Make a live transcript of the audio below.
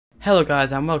Hello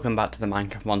guys and welcome back to the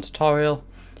Minecraft mod tutorial.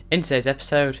 In today's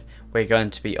episode we're going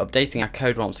to be updating our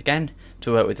code once again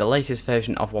to work with the latest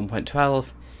version of 1.12,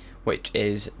 which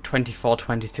is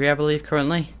 24.23 I believe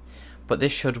currently, but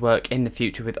this should work in the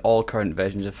future with all current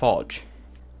versions of Forge.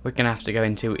 We're going to have to go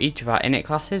into each of our init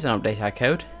classes and update our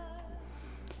code.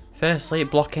 Firstly,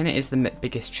 block init is the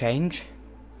biggest change.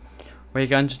 We're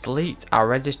going to delete our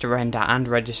register render and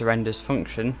register renders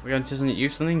function. We're going to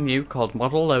use something new called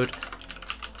model load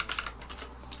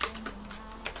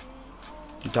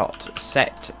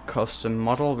 .set custom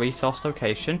model resource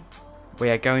location. We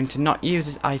are going to not use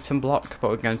this item block, but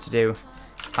we're going to do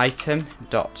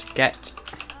item.get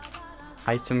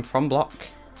item from block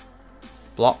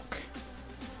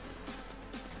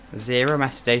 0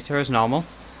 metadata as normal,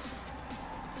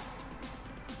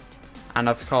 and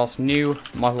of course new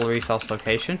model resource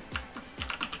location.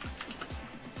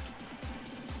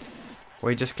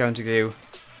 We're just going to do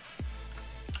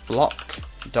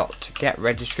block.get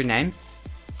registry name,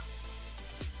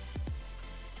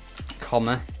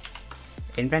 comma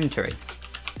inventory,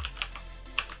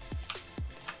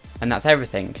 and that's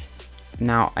everything.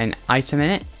 Now in item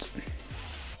init,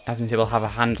 as you can see we'll have a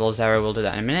handle of 0, we'll do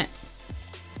that in a minute.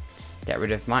 Get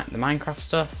rid of the Minecraft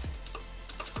stuff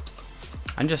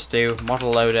and just do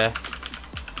model loader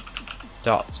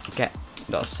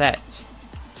 .set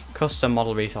custom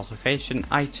model resource location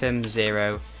item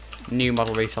 0 new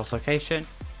model resource location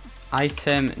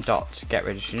item.get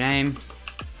registry name,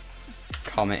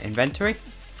 comma inventory,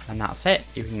 and that's it.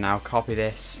 You can now copy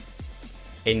this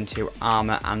into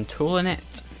armor and tool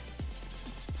init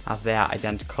as they are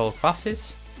identical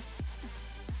classes.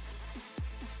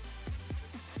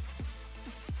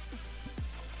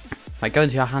 Like, go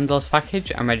into your handlers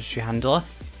package and registry handler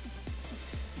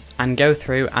and go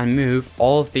through and move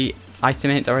all of the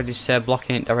item init register, block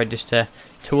init register,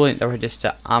 tool init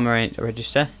register, armor init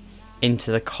register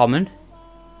into the common,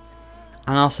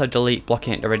 and also delete block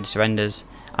init register renders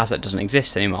as that doesn't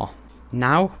exist anymore.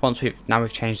 Now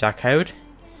we've changed our code,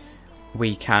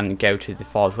 we can go to the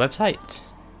Forge website,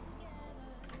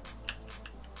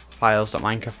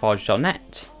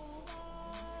 files.minecraftforge.net,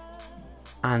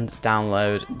 and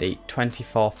download the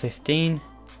 24.15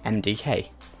 MDK.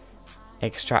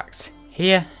 Extract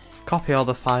here, copy all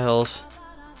the files,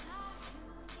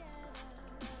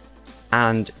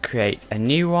 and create a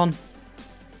new one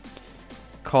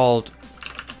called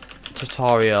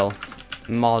tutorial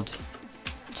mod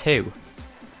 2.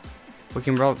 We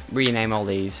can rename all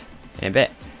these in a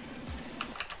bit.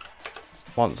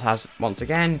 Once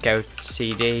again, go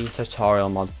cd tutorial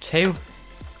mod 2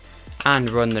 and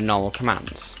run the normal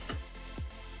commands.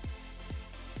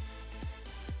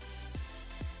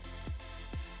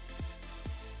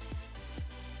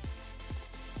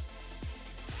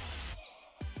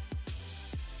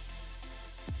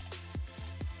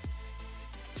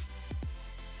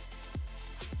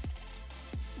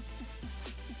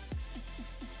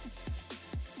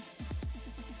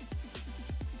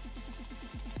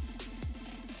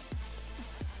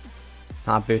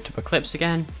 Now boot up Eclipse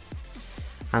again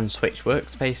and switch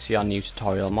workspace to your new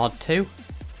tutorial mod 2.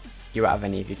 You won't have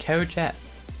any of your code yet.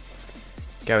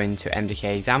 Go into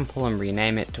MDK example and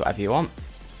rename it to whatever you want.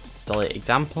 Delete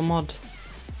example mod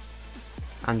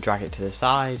and drag it to the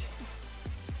side.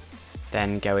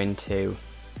 Then go into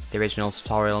the original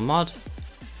tutorial mod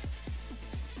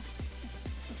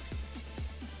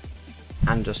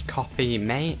and just copy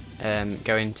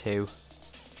go into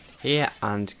here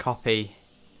and copy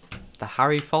the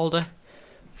Harry folder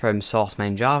from source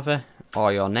main Java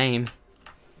or your name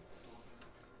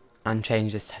and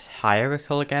change this to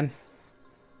hierarchical again,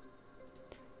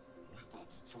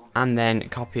 and then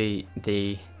copy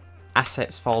the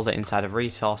assets folder inside of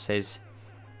resources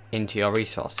into your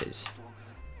resources.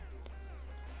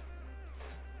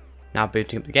 Now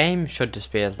booting up the game should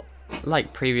just be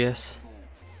like previous.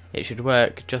 It should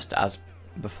work just as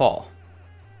before,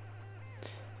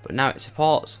 but now it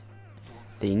supports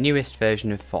the newest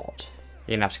version of Forge.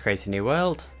 You're going to have to create a new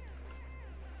world,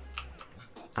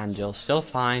 and you'll still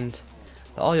find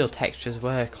that all your textures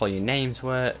work, all your names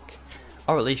work,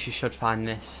 or at least you should find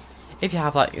this. If you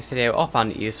have liked this video or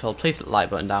found it useful, please hit the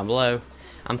like button down below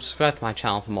and subscribe to my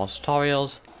channel for more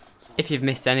tutorials. If you've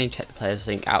missed any, check the playlist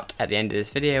link out at the end of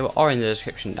this video or in the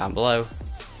description down below.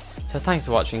 So thanks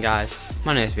for watching guys,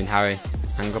 my name has been Harry,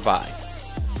 and goodbye.